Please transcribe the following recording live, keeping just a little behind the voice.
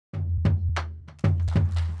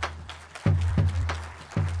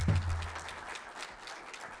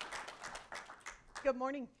Good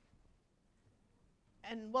morning,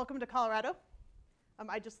 and welcome to Colorado.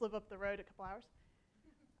 I just live up the road a couple hours.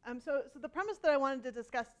 So the premise that I wanted to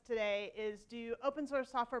discuss today is, do open source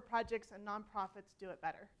software projects and nonprofits do it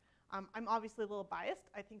better? I'm obviously a little biased.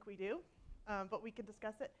 I think we do, but we can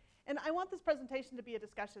discuss it. And I want this presentation to be a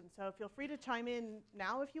discussion, so feel free to chime in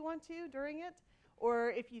now if you want to during it,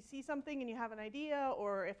 or if you see something and you have an idea,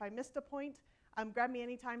 or if I missed a point, grab me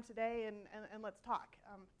anytime today and let's talk.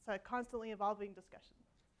 It's a constantly evolving discussion.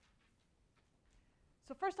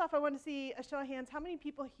 So first off, I want to see a show of hands. How many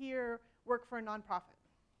people here work for a nonprofit?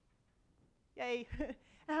 Yay.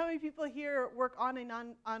 How many people here work on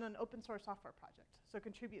an open source software project, so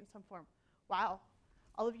contribute in some form? Wow.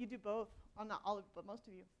 All of you do both. Well, not all of you, but most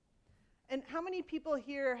of you. And how many people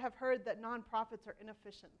here have heard that nonprofits are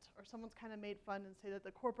inefficient, or someone's kind of made fun and say that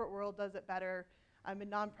the corporate world does it better, and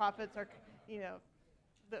nonprofits are,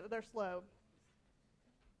 they're slow?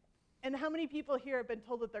 And how many people here have been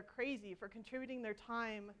told that they're crazy for contributing their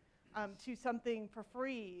time to something for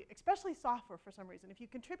free, especially software for some reason? If you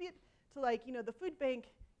contribute to, like, the food bank,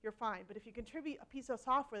 you're fine. But if you contribute a piece of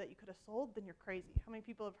software that you could have sold, then you're crazy. How many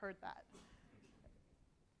people have heard that?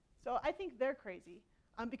 So I think they're crazy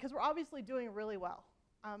because we're obviously doing really well.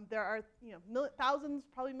 There are thousands,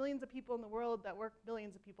 probably millions of people in the world that work,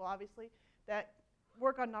 billions of people obviously, that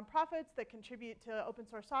work on nonprofits, that contribute to open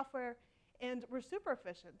source software. And we're super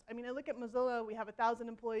efficient. I mean, I look at Mozilla, we have 1,000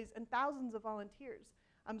 employees and thousands of volunteers.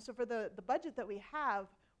 So for the budget that we have,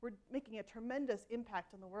 we're making a tremendous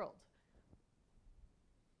impact on the world.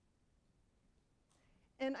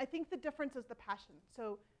 And I think the difference is the passion.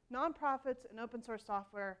 So nonprofits and open source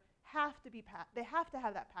software have to they have to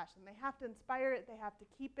have that passion. They have to inspire it, they have to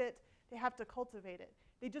keep it, they have to cultivate it.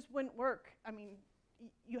 They just wouldn't work. I mean,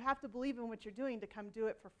 you have to believe in what you're doing to come do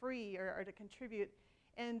it for free or to contribute.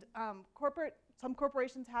 And some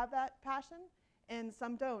corporations have that passion, and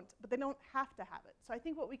some don't, but they don't have to have it. So I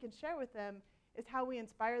think what we can share with them is how we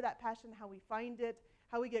inspire that passion, how we find it,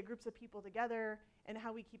 how we get groups of people together, and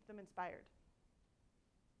how we keep them inspired.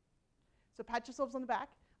 So pat yourselves on the back.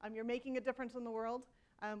 You're making a difference in the world.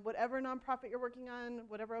 Whatever nonprofit you're working on,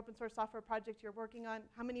 whatever open source software project you're working on.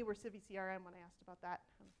 How many were CiviCRM when I asked about that?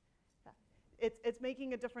 Yeah. It's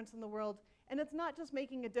making a difference in the world. And it's not just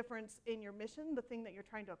making a difference in your mission, the thing that you're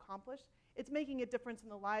trying to accomplish. It's making a difference in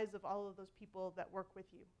the lives of all of those people that work with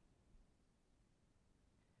you.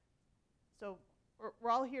 So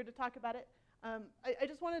we're all here to talk about it. I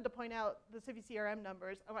just wanted to point out the CiviCRM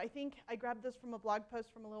numbers. I think I grabbed this from a blog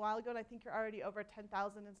post from a little while ago, and I think you're already over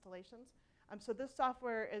 10,000 installations. So this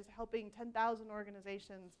software is helping 10,000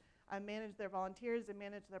 organizations manage their volunteers and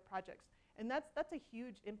manage their projects. And that's a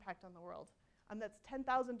huge impact on the world. That's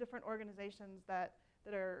 10,000 different organizations that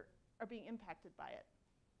are being impacted by it.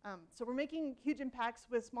 So we're making huge impacts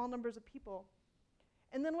with small numbers of people.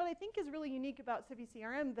 And then what I think is really unique about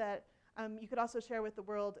CiviCRM that you could also share with the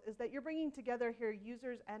world is that you're bringing together here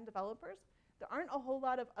users and developers. There aren't a whole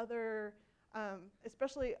lot of other,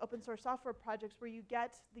 especially open source software projects, where you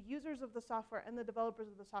get the users of the software and the developers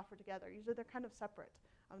of the software together. Usually they're kind of separate.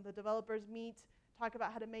 The developers meet, talk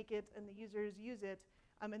about how to make it, and the users use it.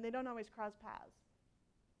 And they don't always cross paths.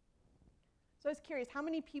 So I was curious, how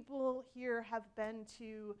many people here have been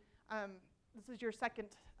to, this is your second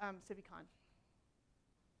CiviCon?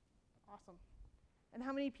 Awesome. And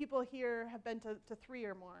how many people here have been to 3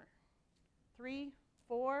 or more? 3,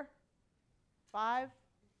 4, 5?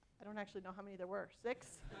 I don't actually know how many there were.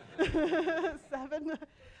 6? 7?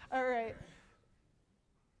 All right.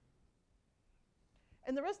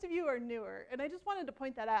 And the rest of you are newer. And I just wanted to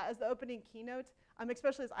point that out as the opening keynote,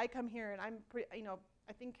 especially as I come here, and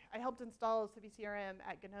I think I helped install CiviCRM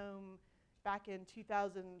at GNOME back in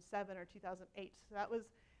 2007 or 2008. So that was,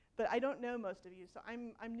 but I don't know most of you, so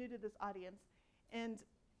I'm new to this audience. And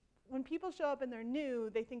when people show up and they're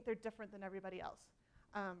new, they think they're different than everybody else.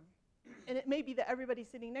 And it may be that everybody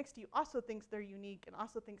sitting next to you also thinks they're unique and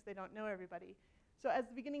also thinks they don't know everybody. So at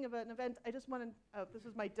the beginning of an event, I just wanted, oh, this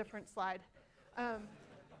is my different slide.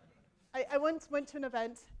 I once went to an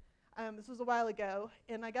event, this was a while ago,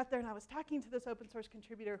 and I got there and I was talking to this open source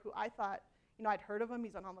contributor who I thought, I'd heard of him,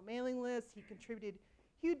 he's on all the mailing lists, he contributed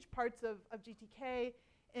huge parts of GTK,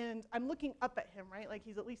 and I'm looking up at him, right? Like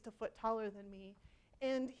he's at least a foot taller than me,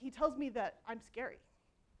 and he tells me that I'm scary.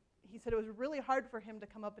 He said it was really hard for him to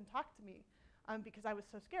come up and talk to me because I was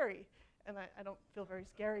so scary, and I don't feel very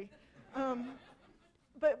scary.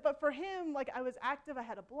 But for him, like, I was active, I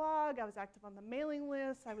had a blog, I was active on the mailing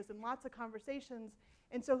list, I was in lots of conversations,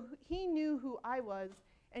 and so he knew who I was,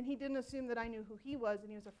 and he didn't assume that I knew who he was, and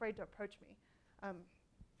he was afraid to approach me.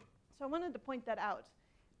 So I wanted to point that out.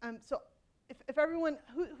 So if everyone,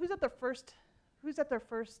 who's at the first Who's at their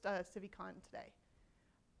first CiviCon today?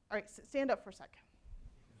 All right, stand up for a second.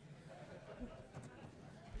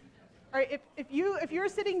 All right, if you're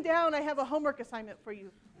sitting down, I have a homework assignment for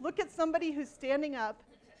you. Look at somebody who's standing up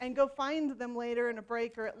and go find them later in a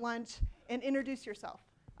break or at lunch and introduce yourself,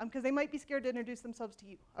 because they might be scared to introduce themselves to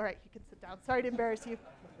you. All right, you can sit down. Sorry to embarrass you.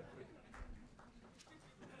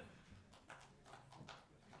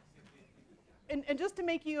 And just to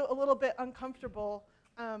make you a little bit uncomfortable,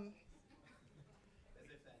 as if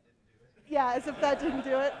that didn't do it. Yeah, as if that didn't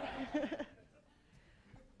do it.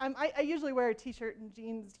 I usually wear a t-shirt and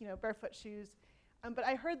jeans, barefoot shoes. But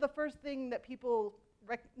I heard the first thing that people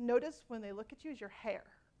notice when they look at you is your hair.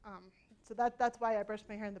 So that's why I brushed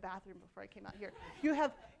my hair in the bathroom before I came out here. You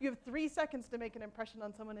have 3 seconds to make an impression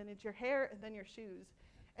on someone, and it's your hair and then your shoes.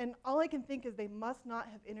 And all I can think is they must not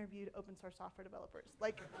have interviewed open source software developers.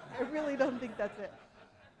 Like, I really don't think that's it.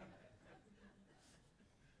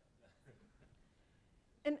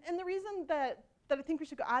 And the reason that I think we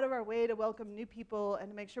should go out of our way to welcome new people and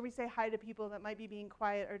to make sure we say hi to people that might be being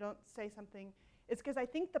quiet or don't say something is because I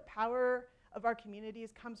think the power of our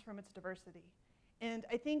communities comes from its diversity. And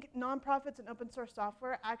I think nonprofits and open source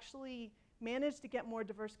software actually manage to get more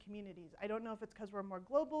diverse communities. I don't know if it's because we're more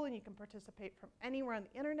global and you can participate from anywhere on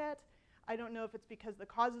the internet. I don't know if it's because the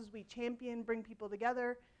causes we champion bring people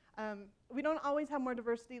together. We don't always have more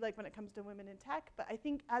diversity, like when it comes to women in tech, but I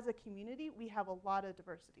think as a community, we have a lot of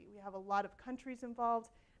diversity. We have a lot of countries involved.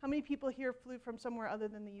 How many people here flew from somewhere other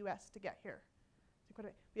than the US to get here?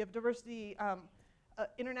 We have diversity,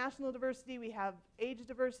 international diversity, we have age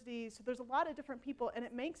diversity, so there's a lot of different people, and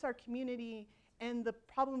it makes our community and the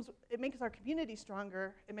problems, it makes our community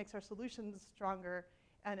stronger, it makes our solutions stronger,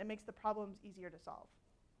 and it makes the problems easier to solve.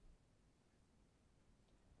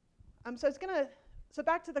 So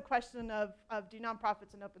back to the question of do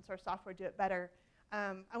nonprofits and open source software do it better?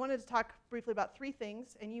 I wanted to talk briefly about 3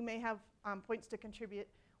 things, and you may have points to contribute.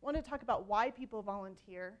 I wanted to talk about why people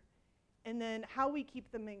volunteer, and then how we keep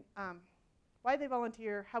them, why they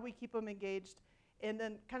volunteer, how we keep them engaged, and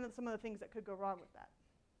then kind of some of the things that could go wrong with that.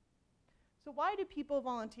 So why do people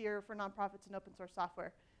volunteer for nonprofits and open source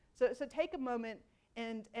software? So take a moment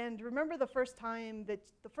and remember the first thing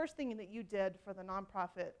that you did for the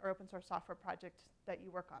nonprofit or open source software project that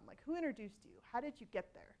you work on. Like, who introduced you? How did you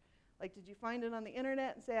get there? Like, did you find it on the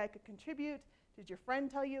internet and say I could contribute? Did your friend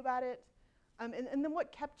tell you about it? And then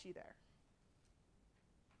what kept you there?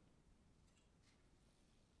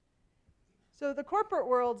 So the corporate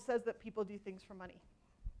world says that people do things for money.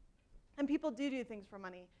 And people do things for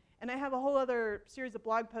money. And I have a whole other series of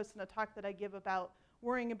blog posts and a talk that I give about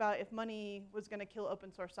worrying about if money was going to kill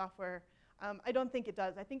open source software. I don't think it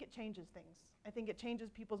does. I think it changes things. I think it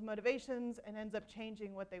changes people's motivations and ends up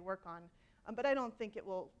changing what they work on. But I don't think it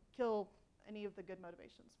will kill any of the good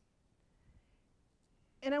motivations.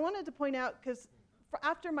 And I wanted to point out, because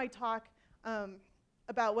after my talk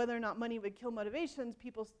about whether or not money would kill motivations,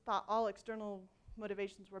 people thought all external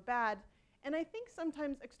motivations were bad. And I think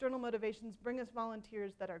sometimes external motivations bring us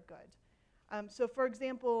volunteers that are good. So for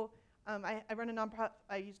example, I run a nonprofit.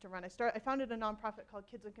 I founded a nonprofit called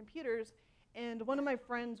Kids and Computers, and one of my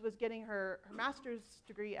friends was getting her master's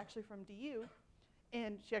degree actually from DU,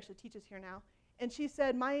 and she actually teaches here now. And she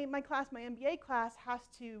said, my MBA class has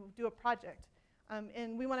to do a project,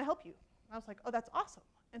 and we want to help you. And I was like, oh, that's awesome.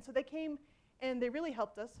 And so they came, and they really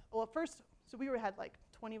helped us. Well, at first, so we had like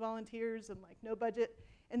 20 volunteers and like no budget.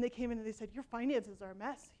 And they came in and they said, your finances are a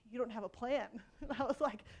mess. You don't have a plan. And I was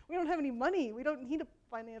like, we don't have any money. We don't need a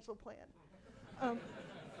financial plan.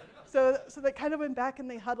 So they kind of went back and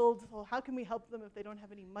they huddled. Well, how can we help them if they don't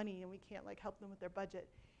have any money and we can't like help them with their budget?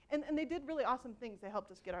 And they did really awesome things. They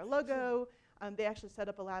helped us get our logo. They actually set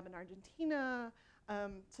up a lab in Argentina.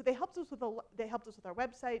 So they helped us with our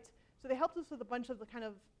website. So they helped us with a bunch of the kind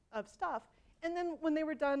of stuff. And then when they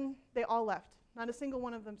were done, they all left. Not a single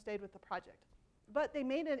one of them stayed with the project. But they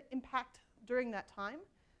made an impact during that time.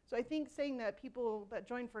 So I think saying that people that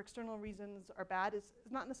join for external reasons are bad is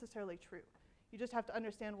not necessarily true. You just have to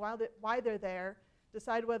understand why they're there,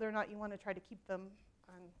 decide whether or not you want to try to keep them,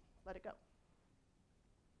 and let it go.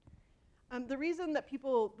 The reason that's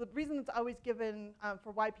always given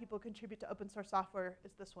for why people contribute to open source software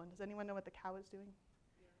is this one. Does anyone know what the cow is doing?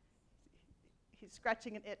 Yeah. He's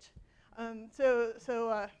scratching an itch.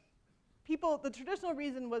 The traditional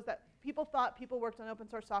reason was that people thought people worked on open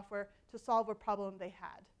source software to solve a problem they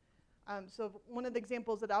had. So one of the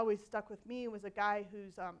examples that always stuck with me was a guy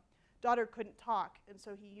whose daughter couldn't talk, and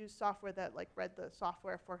so he used software that like read the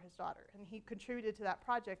software for his daughter, and he contributed to that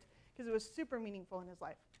project because it was super meaningful in his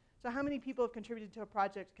life. So how many people have contributed to a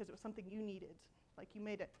project because it was something you needed? Like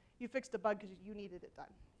you fixed a bug because you needed it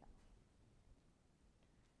done.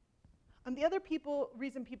 The other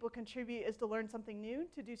reason people contribute is to learn something new,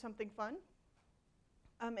 to do something fun.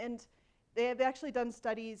 And they have actually done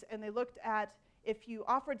studies, and they looked at if you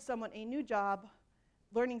offered someone a new job,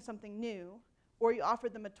 learning something new, or you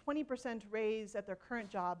offered them a 20% raise at their current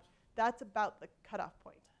job, that's about the cutoff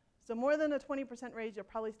point. So more than a 20% raise, you'll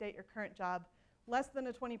probably stay at your current job. Less than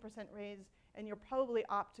a 20% raise, and you'll probably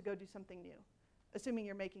opt to go do something new, assuming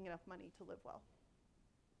you're making enough money to live well.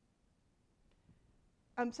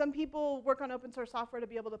 Some people work on open source software to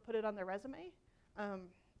be able to put it on their resume.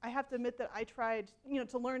 I have to admit that I tried,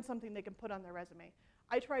 to learn something they can put on their resume.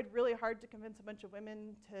 I tried really hard to convince a bunch of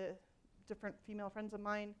women, different female friends of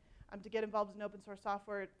mine, to get involved in open source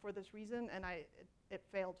software for this reason, and it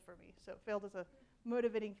failed for me. So it failed as a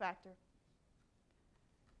motivating factor.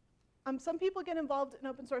 Some people get involved in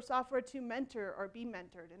open source software to mentor or be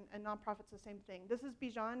mentored, and nonprofits the same thing. This is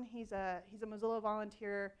Bijan. He's a Mozilla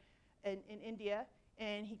volunteer in India,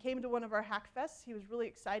 and he came to one of our hack fests. He was really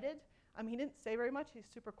excited. He didn't say very much. He's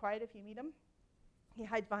super quiet if you meet him. He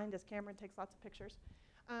hides behind his camera and takes lots of pictures.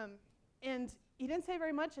 And he didn't say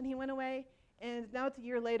very much, and he went away. And now it's a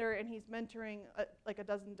year later, and he's mentoring like a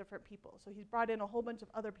dozen different people. So he's brought in a whole bunch of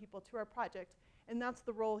other people to our project, and that's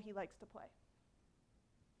the role he likes to play.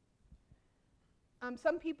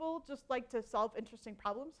 Some people just like to solve interesting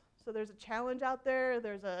problems. So there's a challenge out there.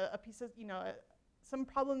 There's a piece of, some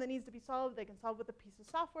problem that needs to be solved. They can solve it with a piece of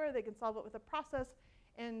software. They can solve it with a process,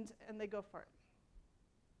 and they go for it.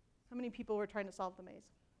 How many people were trying to solve the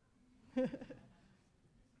maze?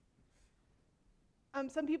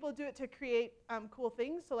 Some people do it to create cool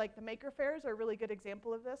things. So like the maker fairs are a really good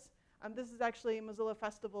example of this. This is actually a Mozilla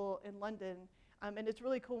festival in London. And it's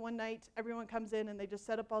really cool. One night, everyone comes in and they just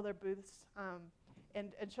set up all their booths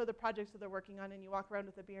and show the projects that they're working on. And you walk around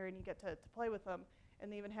with a beer and you get to play with them.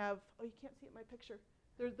 And they even have, oh, you can't see it in my picture.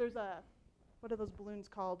 There's a, what are those balloons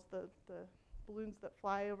called? The balloons that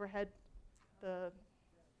fly overhead? The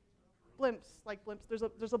blimps, like blimps.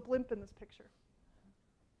 There's a blimp in this picture.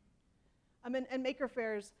 And maker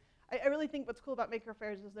fairs, I really think what's cool about maker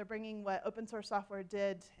fairs is they're bringing what open source software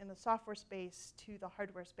did in the software space to the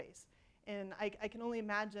hardware space. And I can only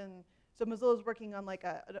imagine, so Mozilla's working on like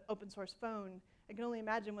an open source phone. I can only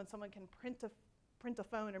imagine when someone can print a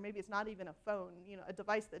phone, or maybe it's not even a phone, a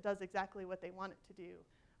device that does exactly what they want it to do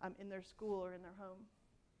in their school or in their home.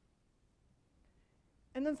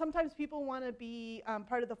 And then sometimes people want to be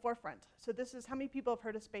part of the forefront. So this is, how many people have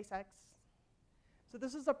heard of SpaceX? So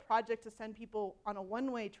this is a project to send people on a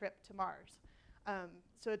one-way trip to Mars.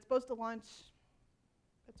 So it's supposed to launch,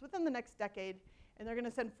 it's within the next decade, and they're going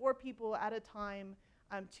to send 4 people at a time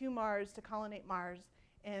to Mars to colonate Mars,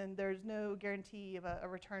 and there's no guarantee of a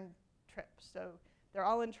return trip. So they're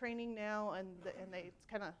all in training now, and it's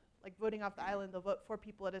kind of like voting off the island. They'll vote 4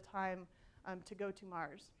 people at a time to go to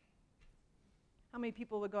Mars. How many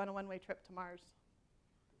people would go on a one-way trip to Mars?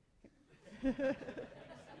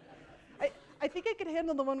 I think I could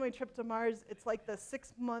handle the one-way trip to Mars. It's like the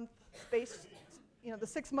 6-month space, the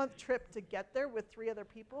 6-month trip to get there with 3 other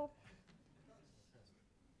people.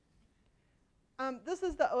 This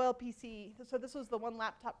is the OLPC. So this was the One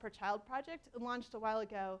Laptop Per Child project. It launched a while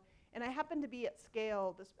ago. And I happened to be at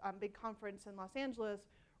Scale, this big conference in Los Angeles,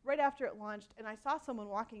 right after it launched. And I saw someone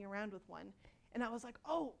walking around with one. And I was like,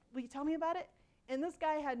 oh, will you tell me about it? And this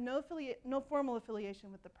guy had no formal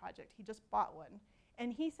affiliation with the project. He just bought one.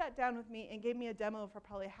 And he sat down with me and gave me a demo for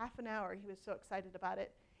probably half an hour. He was so excited about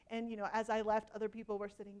it. And as I left, other people were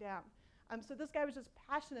sitting down. So this guy was just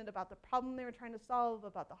passionate about the problem they were trying to solve,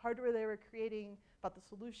 about the hardware they were creating, about the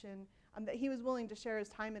solution, that he was willing to share his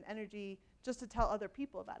time and energy just to tell other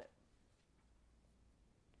people about it.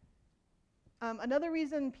 Another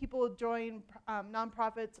reason people join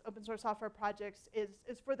nonprofits, open source software projects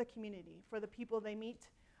is for the community, for the people they meet.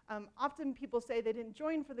 Often people say they didn't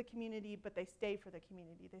join for the community, but they stay for the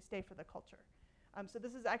community. They stay for the culture. So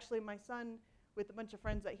this is actually my son with a bunch of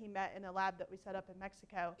friends that he met in a lab that we set up in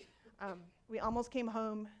Mexico. We almost came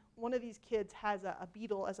home. One of these kids has a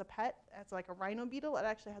beetle as a pet. It's like a rhino beetle. It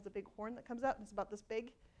actually has a big horn that comes out, and it's about this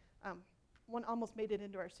big. One almost made it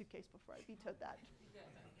into our suitcase before I vetoed that.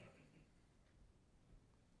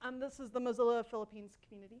 This is the Mozilla Philippines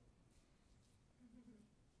community.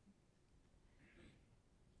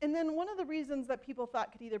 And then one of the reasons that people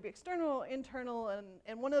thought could either be external or internal,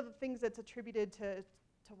 and one of the things that's attributed to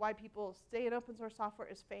why people stay in open source software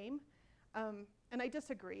is fame. And I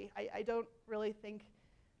disagree. I don't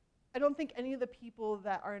think any of the people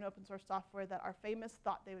that are in open source software that are famous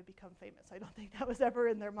thought they would become famous. I don't think that was ever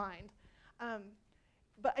in their mind.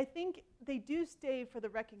 But I think they do stay for the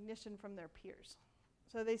recognition from their peers.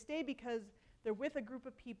 So they stay because they're with a group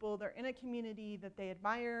of people, they're in a community that they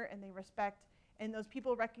admire and they respect, and those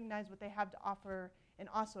people recognize what they have to offer and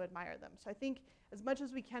also admire them. So I think as much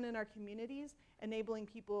as we can in our communities, enabling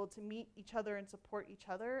people to meet each other and support each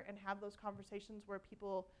other and have those conversations where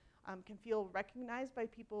people can feel recognized by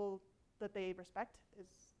people that they respect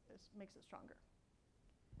makes it stronger.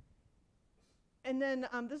 And then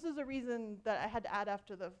this is a reason that I had to add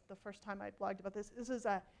after the first time I blogged about this. This is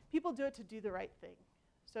people do it to do the right thing.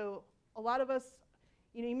 So a lot of us,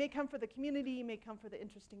 you may come for the community, you may come for the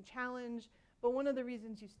interesting challenge, but one of the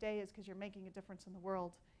reasons you stay is because you're making a difference in the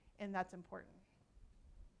world, and that's important.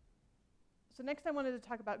 So next I wanted to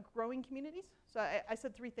talk about growing communities. So I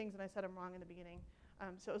said 3 things, and I said them wrong in the beginning.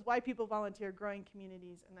 So it was why people volunteer, growing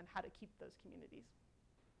communities, and then how to keep those communities.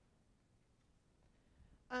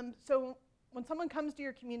 So when someone comes to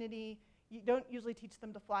your community, you don't usually teach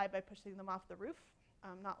them to fly by pushing them off the roof,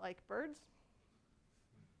 not like birds.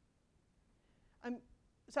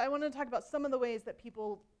 So I want to talk about some of the ways that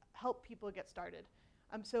people help people get started.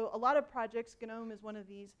 So a lot of projects, GNOME is one of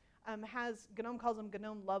these, GNOME calls them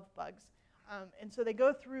GNOME love bugs. And so they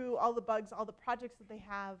go through all the bugs, all the projects that they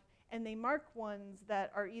have, and they mark ones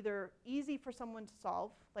that are either easy for someone to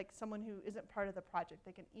solve, like someone who isn't part of the project.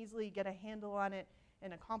 They can easily get a handle on it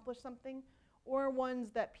and accomplish something, or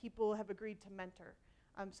ones that people have agreed to mentor.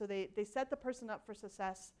 So they set the person up for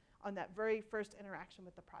success on that very first interaction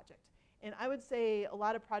with the project. And I would say a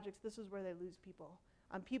lot of projects, this is where they lose people.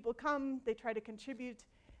 People come, they try to contribute.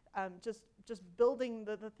 Just building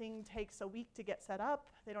the thing takes a week to get set up.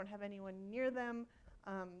 They don't have anyone near them.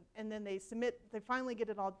 And then they submit, they finally get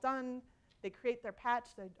it all done. They create their patch,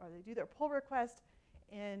 or they do their pull request,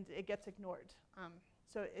 and it gets ignored.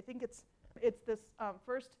 So I think it's this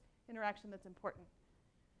first interaction that's important.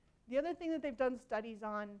 The other thing that they've done studies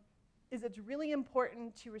on is it's really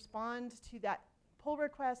important to respond to that pull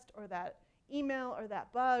request or that email or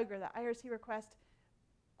that bug or that IRC request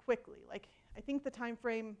quickly. Like, I think the time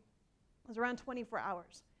frame was around 24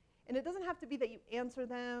 hours. And it doesn't have to be that you answer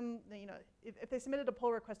them. If they submitted a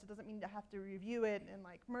pull request, it doesn't mean you have to review it and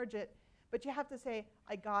merge it. But you have to say,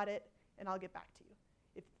 I got it, and I'll get back to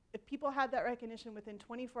you. If people have that recognition within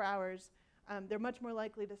 24 hours, they're much more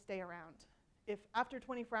likely to stay around. If after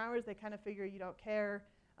 24 hours they kind of figure you don't care,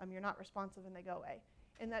 you're not responsive, and they go away.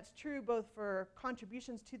 And that's true both for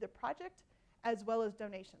contributions to the project as well as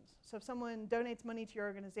donations. So if someone donates money to your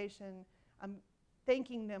organization,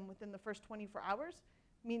 thanking them within the first 24 hours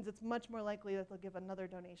means it's much more likely that they'll give another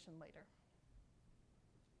donation later.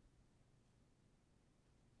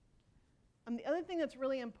 The other thing that's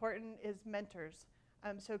really important is mentors.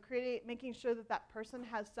 So making sure that that person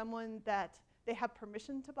has someone that they have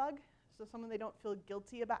permission to bug, so someone they don't feel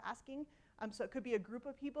guilty about asking. So it could be a group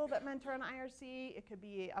of people that mentor an IRC. It could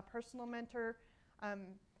be a personal mentor.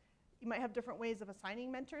 You might have different ways of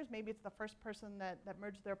assigning mentors. Maybe it's the first person that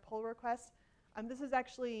merged their pull request. This is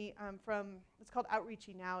actually it's called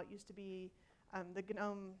Outreachy now. It used to be the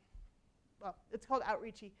GNOME, well, it's called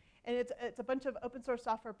Outreachy. And it's a bunch of open source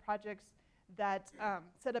software projects that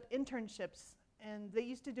set up internships. And they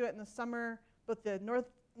used to do it in the summer, both the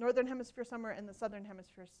northern hemisphere summer and the southern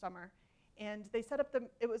hemisphere summer. And they set up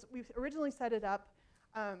we originally set it up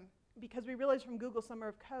because we realized from Google Summer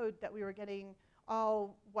of Code that we were getting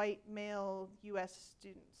all white male US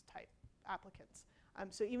students type applicants.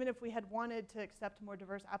 So even if we had wanted to accept more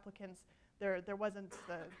diverse applicants, there wasn't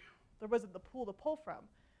the pool to pull from.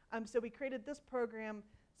 So we created this program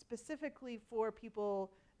specifically for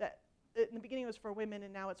people that, in the beginning it was for women,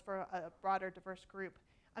 and now it's for a broader, diverse group.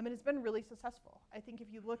 And it's been really successful. I think if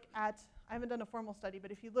you look at, I haven't done a formal study,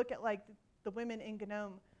 but if you look at the women in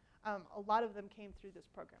GNOME, a lot of them came through this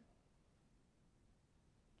program.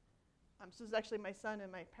 So this is actually my son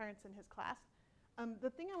and my parents in his class. The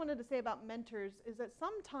thing I wanted to say about mentors is that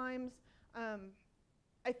sometimes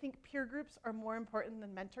I think peer groups are more important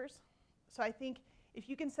than mentors. So I think if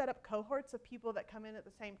you can set up cohorts of people that come in at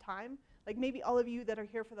the same time, like maybe all of you that are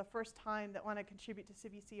here for the first time that want to contribute to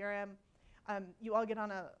CiviCRM, you all get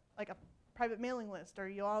on a private mailing list, or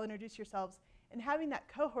you all introduce yourselves, and having that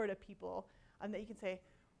cohort of people that you can say,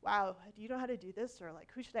 wow, do you know how to do this? Or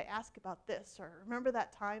who should I ask about this? Or remember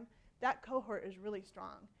that time? That cohort is really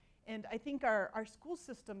strong. And I think our school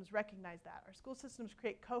systems recognize that. Our school systems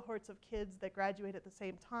create cohorts of kids that graduate at the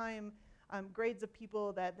same time, grades of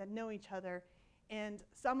people that know each other. And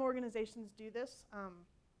some organizations do this,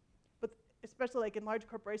 but especially in large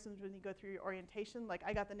corporations when you go through your orientation.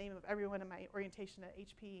 I got the name of everyone in my orientation at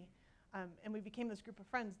HP, and we became this group of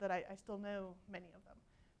friends that I still know many of them.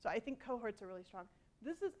 So I think cohorts are really strong.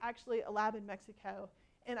 This is actually a lab in Mexico,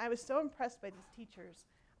 and I was so impressed by these teachers.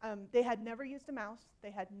 They had never used a mouse,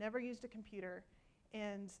 they had never used a computer,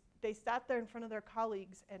 and they sat there in front of their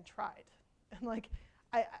colleagues and tried. And like,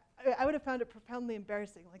 I would have found it profoundly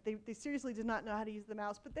embarrassing. Like they seriously did not know how to use the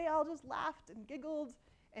mouse, but they all just laughed and giggled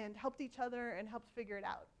and helped each other and helped figure it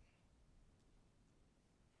out.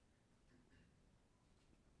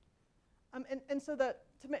 And so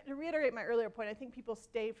to reiterate my earlier point, I think people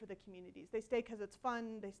stay for the communities. They stay because it's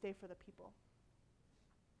fun, they stay for the people.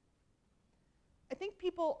 I think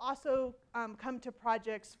people also come to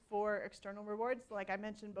projects for external rewards. Like I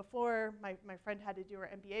mentioned before, my friend had to do her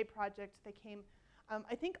MBA project. They came,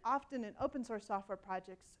 I think often in open source software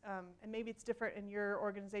projects, and maybe it's different in your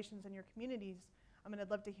organizations and your communities, and I'd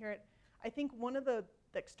love to hear it. I think one of the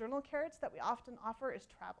external carrots that we often offer is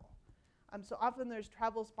travel. So often there's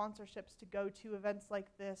travel sponsorships to go to events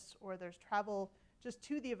like this, or there's travel just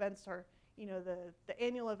to the events, or the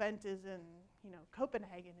annual event is in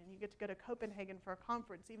Copenhagen, and you get to go to Copenhagen for a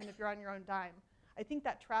conference, even if you're on your own dime. I think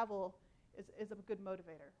that travel is a good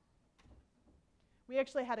motivator. We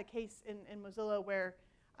actually had a case in Mozilla where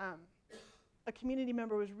a community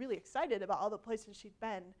member was really excited about all the places she'd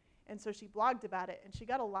been, and so she blogged about it, and she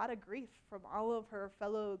got a lot of grief from all of her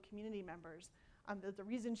fellow community members. That the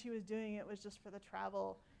reason she was doing it was just for the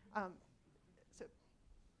travel,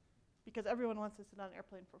 because everyone wants to sit on an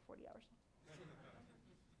airplane for 40 hours.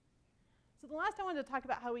 So the last I wanted to talk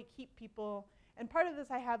about how we keep people, and part of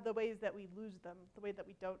this I have the ways that we lose them, the way that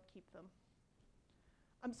we don't keep them.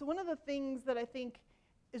 So one of the things that I think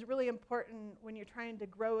is really important when you're trying to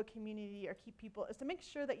grow a community or keep people is to make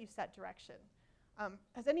sure that you set direction.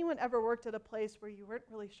 Has anyone ever worked at a place where you weren't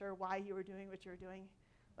really sure why you were doing what you were doing?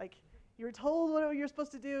 Like, you were told what you're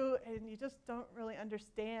supposed to do, and you just don't really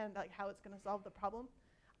understand how it's going to solve the problem.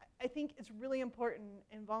 I think it's really important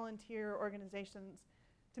in volunteer organizations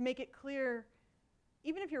to make it clear,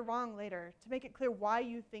 even if you're wrong later, to make it clear why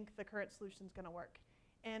you think the current solution is going to work.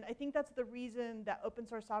 And I think that's the reason that open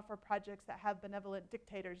source software projects that have benevolent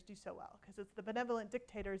dictators do so well, because it's the benevolent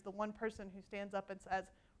dictator is the one person who stands up and says,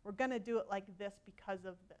 we're going to do it like this because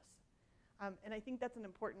of this. And I think that's an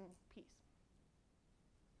important piece.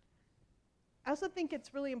 I also think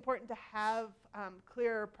it's really important to have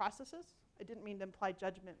clear processes. I didn't mean to imply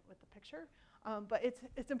judgment with the picture, but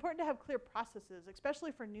it's important to have clear processes,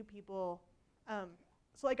 especially for new people.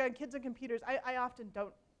 So like on Kids and Computers, I often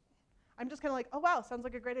don't. I'm just kind of like, oh wow, sounds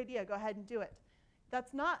like a great idea, go ahead and do it.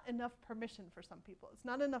 That's not enough permission for some people. It's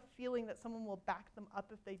not enough feeling that someone will back them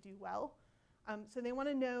up if they do well. So they want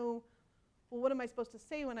to know, well, what am I supposed to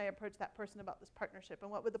say when I approach that person about this partnership,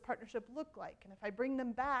 and what would the partnership look like? And if I bring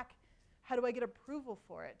them back, how do I get approval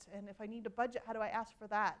for it? And if I need a budget, how do I ask for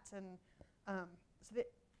that? And so the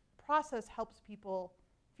process helps people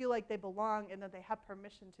feel like they belong and that they have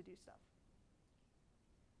permission to do stuff.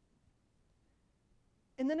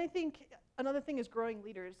 And then I think another thing is growing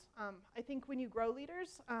leaders. I think when you grow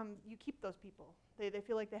leaders, you keep those people. They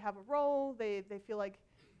feel like they have a role. They feel like,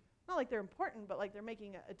 not like they're important, but like they're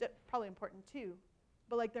making probably important too,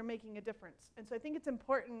 but like they're making a difference. And so I think it's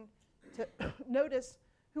important to notice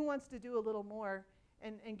who wants to do a little more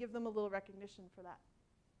and give them a little recognition for that.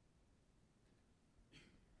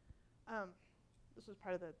 This was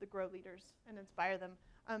part of the grow leaders and inspire them.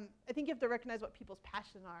 I think you have to recognize what people's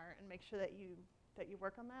passion are and make sure that you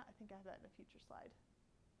work on that. I think I have that in a future slide.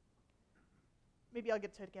 Maybe I'll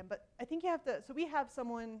get to it again, but I think you have to, so we have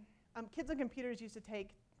someone, Kids and Computers used to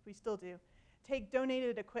take, we still do, take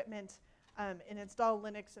donated equipment and install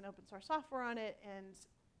Linux and open source software on it and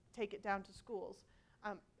take it down to schools.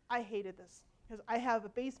 I hated this because I have a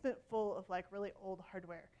basement full of like really old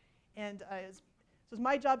hardware, and so it was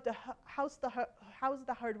my job to house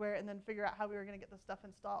the hardware and then figure out how we were going to get the stuff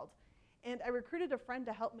installed. And I recruited a friend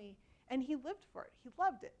to help me, and he lived for it. He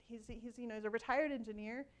loved it. He's a retired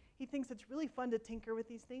engineer. He thinks it's really fun to tinker with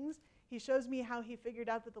these things. He shows me how he figured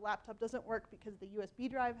out that the laptop doesn't work because the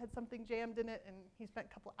USB drive had something jammed in it, and he spent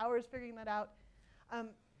a couple hours figuring that out.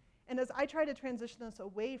 And as I try to transition us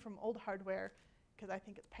away from old hardware, because I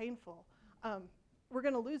think it's painful, we're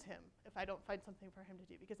going to lose him if I don't find something for him to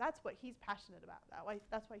do, because that's what he's passionate about.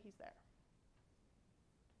 That's why he's there.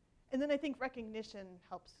 And then I think recognition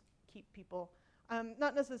helps keep people.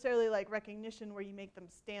 Not necessarily like recognition where you make them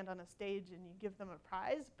stand on a stage and you give them a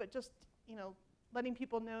prize, but just letting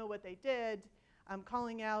people know what they did,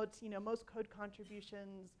 calling out most code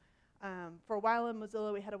contributions. For a while in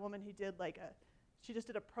Mozilla, we had a woman who did she just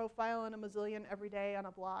did a profile on a Mozillian every day on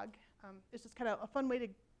a blog. It's just kind of a fun way to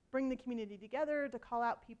bring the community together, to call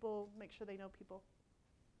out people, make sure they know people.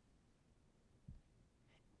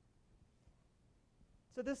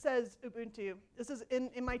 So this says Ubuntu. This is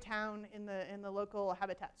in my town in the local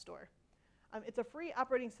Habitat store. It's a free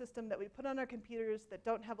operating system that we put on our computers that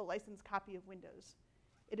don't have a licensed copy of Windows.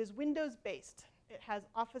 It is Windows-based. It has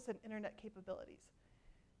Office and Internet capabilities.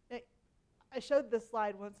 Now, I showed this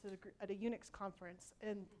slide once at a Unix conference,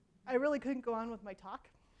 and I really couldn't go on with my talk.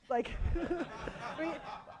 Like,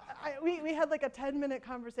 we had like a 10-minute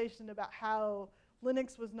conversation about how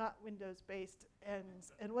Linux was not Windows-based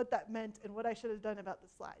and what that meant and what I should have done about the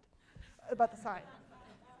slide, about the sign.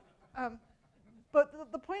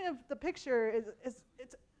 But the point of the picture is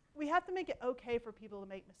we have to make it okay for people to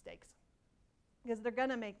make mistakes, because they're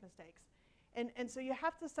gonna make mistakes. And so you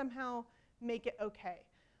have to somehow make it okay.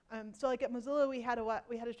 So like at Mozilla, we had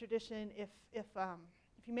a tradition, if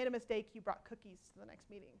you made a mistake, you brought cookies to the next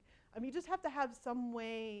meeting. You just have to have some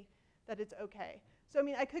way that it's okay. So I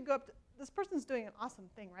mean, I could go up to, this person's doing an awesome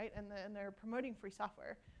thing, right? And they're promoting free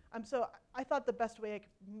software. So I thought the best way I could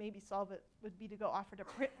maybe solve it would be to go offer to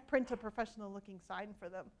print a professional looking sign for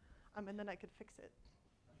them, and then I could fix it.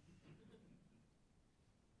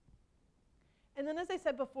 And then as I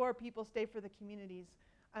said before, people stay for the communities.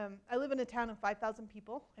 I live in a town of 5,000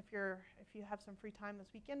 people. If you have some free time this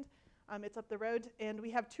weekend, it's up the road, and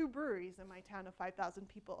we have 2 breweries in my town of 5,000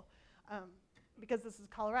 people, because this is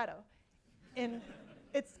Colorado. And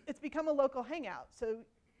it's become a local hangout. So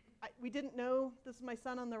we didn't know, this is my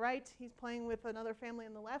son on the right, he's playing with another family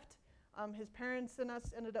on the left. His parents and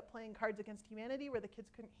us ended up playing Cards Against Humanity where the kids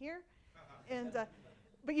couldn't hear. And,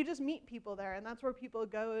 but you just meet people there, and that's where people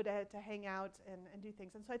go to hang out and do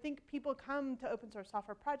things. And so I think people come to open source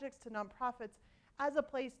software projects, to nonprofits, as a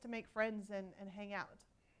place to make friends and hang out.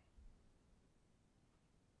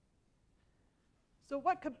 So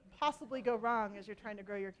what could possibly go wrong as you're trying to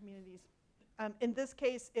grow your communities? In this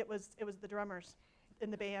case, it was the drummers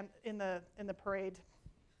in the band, in the parade.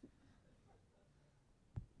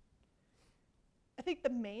 I think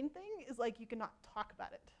the main thing is like you cannot talk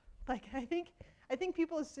about it. Like I think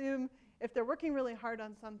people assume if they're working really hard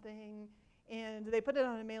on something and they put it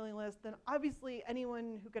on a mailing list, then obviously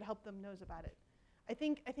anyone who could help them knows about it. I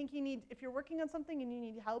think you need, if you're working on something and you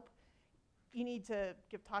need help, you need to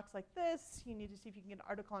give talks like this. You need to see if you can get an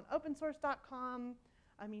article on opensource.com.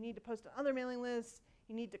 You need to post on other mailing lists.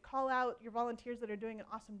 You need to call out your volunteers that are doing an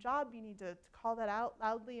awesome job. You need to call that out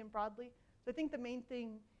loudly and broadly. So I think the main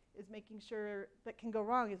thing is making sure that can go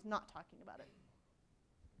wrong is not talking about it.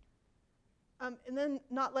 And then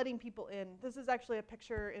not letting people in. This is actually a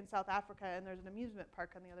picture in South Africa, and there's an amusement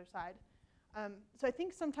park on the other side. So I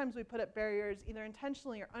think sometimes we put up barriers, either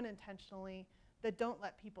intentionally or unintentionally, that don't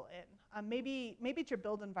let people in. Maybe it's your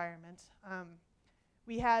build environment.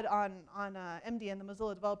 We had on MDN, the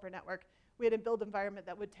Mozilla Developer Network, we had a build environment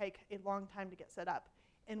that would take a long time to get set up.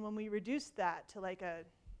 And when we reduced that to like I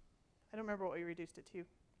don't remember what we reduced it to.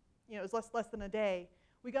 It was less than a day.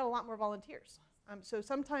 We got a lot more volunteers. So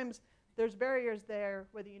sometimes there's barriers there,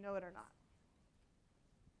 whether you know it or not.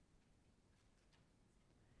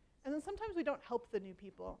 And then sometimes we don't help the new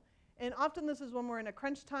people. And often this is when we're in a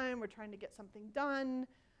crunch time, we're trying to get something done.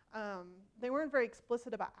 They weren't very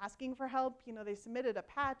explicit about asking for help. They submitted a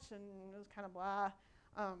patch and it was kind of blah.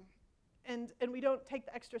 And we don't take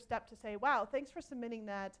the extra step to say, wow, thanks for submitting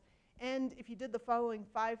that. And if you did the following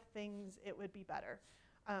 5 things, it would be better.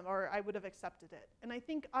 Or I would have accepted it. And I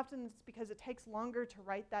think often it's because it takes longer to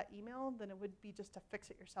write that email than it would be just to fix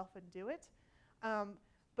it yourself and do it.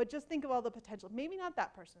 But just think of all the potential. Maybe not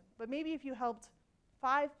that person, but maybe if you helped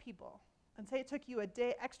 5 people, and say it took you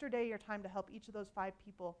extra day of your time to help each of those 5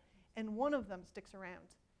 people, and one of them sticks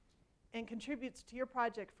around and contributes to your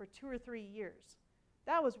project for 2 or 3 years,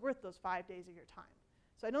 that was worth those 5 days of your time.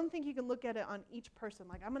 So I don't think you can look at it on each person,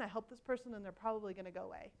 like I'm gonna help this person and they're probably gonna go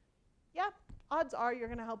away. Yeah, odds are you're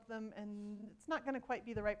gonna help them and it's not gonna quite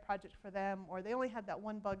be the right project for them, or they only had that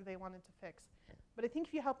one bug they wanted to fix. But I think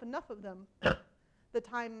if you help enough of them, the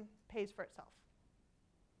time pays for itself.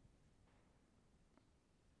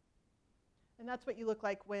 And that's what you look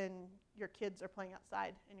like when your kids are playing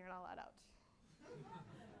outside and you're not allowed out.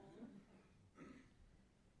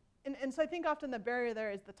 And so I think often the barrier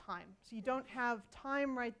there is the time. So you don't have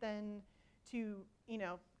time right then to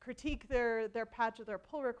critique their patch or their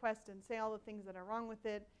pull request and say all the things that are wrong with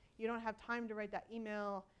it. You don't have time to write that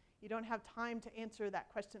email. You don't have time to answer that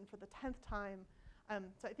question for the 10th time.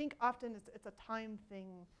 So I think often it's a time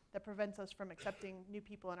thing that prevents us from accepting new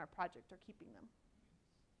people in our project or keeping them.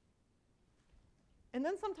 And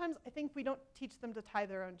then sometimes I think we don't teach them to tie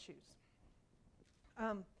their own shoes.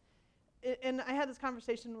 And I had this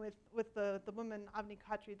conversation with the woman, Avni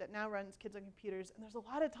Khatri, that now runs Kids on Computers, and there's a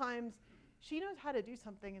lot of times she knows how to do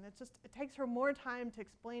something, and it takes her more time to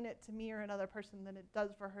explain it to me or another person than it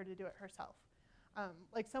does for her to do it herself.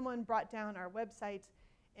 Like someone brought down our website,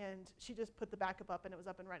 And she just put the backup up and it was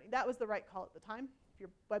up and running. That was the right call at the time. If your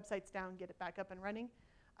website's down, get it back up and running.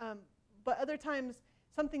 But other times,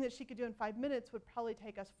 something that she could do in 5 minutes would probably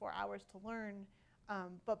take us 4 hours to learn.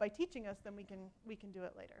 But by teaching us, then we can do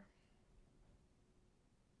it later.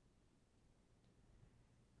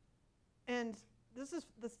 And this is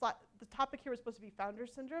the topic here was supposed to be founder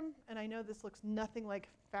syndrome. And I know this looks nothing like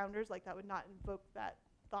founders, like that would not invoke that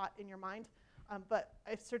thought in your mind. But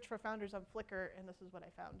I searched for founders on Flickr, and this is what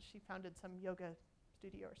I found. She founded some yoga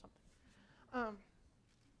studio or something.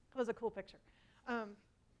 It was a cool picture.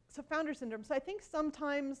 So founder syndrome. So I think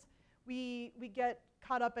sometimes we get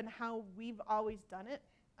caught up in how we've always done it.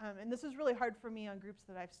 And this is really hard for me on groups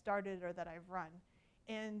that I've started or that I've run.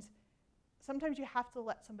 And sometimes you have to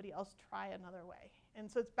let somebody else try another way. And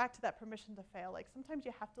so it's back to that permission to fail. Like sometimes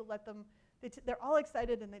you have to let them, they're all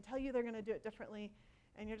excited and they tell you they're going to do it differently.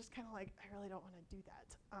 And you're just kind of like, I really don't want to do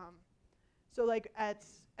that. So like at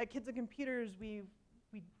Kids and Computers, we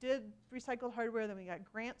did recycled hardware, then we got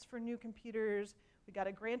grants for new computers. We got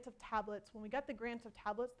a grant of tablets. When we got the grant of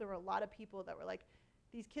tablets, there were a lot of people that were like,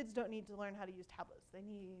 these kids don't need to learn how to use tablets. They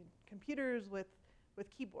need computers with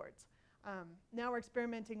keyboards. Now we're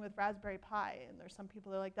experimenting with Raspberry Pi, and there's some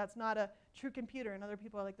people that are like, that's not a true computer, and other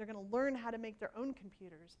people are like, they're going to learn how to make their own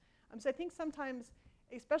computers. So I think sometimes,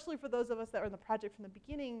 especially for those of us that are in the project from the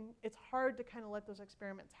beginning, it's hard to kind of let those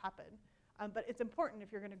experiments happen. But it's important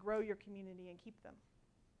if you're going to grow your community and keep them.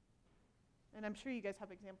 And I'm sure you guys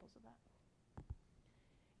have examples of that.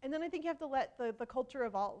 And then I think you have to let the culture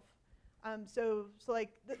evolve. So like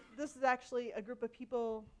this is actually a group of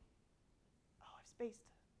people. Oh, I've spaced.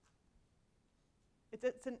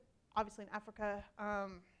 It's obviously in Africa. I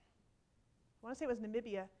want to say it was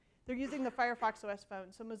Namibia. They're using the Firefox OS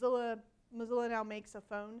phone. So Mozilla now makes a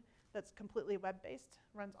phone that's completely web-based,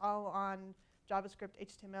 runs all on JavaScript,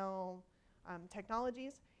 HTML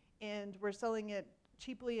technologies, and we're selling it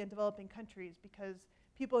cheaply in developing countries because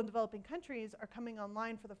people in developing countries are coming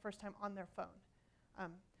online for the first time on their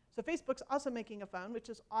phone. So Facebook's also making a phone, which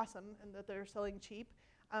is awesome, and that they're selling cheap,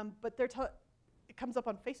 but it comes up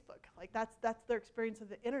on Facebook. Like that's their experience of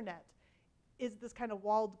the internet, is this kind of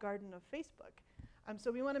walled garden of Facebook.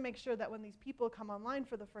 So we want to make sure that when these people come online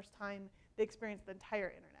for the first time, they experience the entire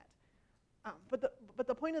internet. But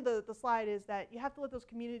the point of the slide is that you have to let those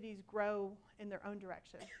communities grow in their own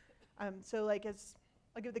direction. So like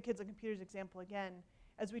I'll give the Kids and Computers example again.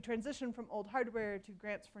 As we transition from old hardware to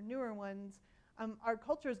grants for newer ones, our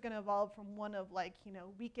culture is going to evolve from one of like,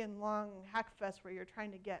 weekend-long hackfest where you're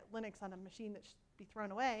trying to get Linux on a machine that should be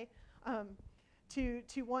thrown away,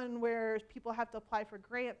 to one where people have to apply for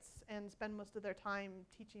grants and spend most of their time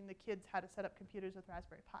teaching the kids how to set up computers with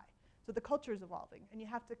Raspberry Pi. So the culture is evolving, and you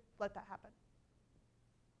have to let that happen.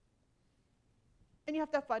 And you have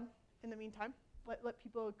to have fun in the meantime. Let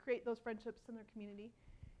people create those friendships in their community.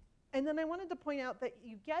 And then I wanted to point out that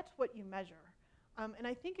you get what you measure. And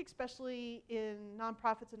I think especially in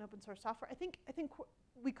nonprofits and open source software, I think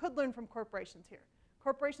we could learn from corporations here.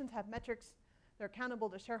 Corporations have metrics. They're accountable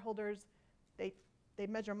to shareholders. They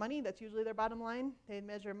measure money. That's usually their bottom line. They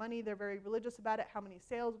measure money. They're very religious about it, how many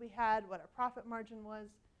sales we had, what our profit margin was.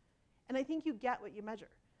 And I think you get what you measure.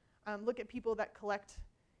 Look at people that collect.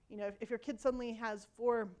 If your kid suddenly has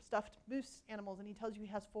 4 stuffed moose animals and he tells you he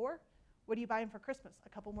has 4, what do you buy him for Christmas? A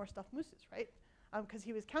couple more stuffed mooses, right? Because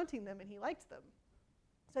he was counting them and he liked them.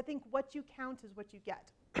 So I think what you count is what you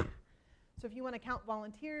get. So if you want to count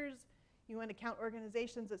volunteers, you want to count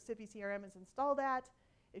organizations that CiviCRM is installed at,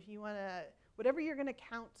 if you want to, whatever you're going to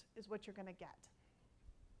count is what you're going to get.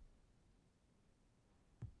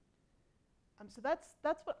 So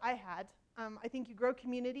that's what I had. I think you grow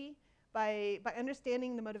community by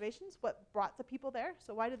understanding the motivations, what brought the people there.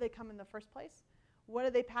 So why did they come in the first place? What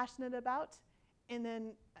are they passionate about? And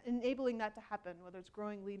then enabling that to happen, whether it's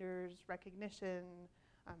growing leaders, recognition.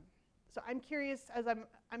 So I'm curious, as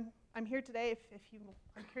I'm here today,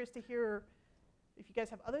 I'm curious to hear if you guys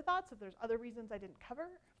have other thoughts, if there's other reasons I didn't cover,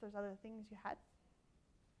 if there's other things you had.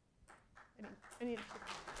 Any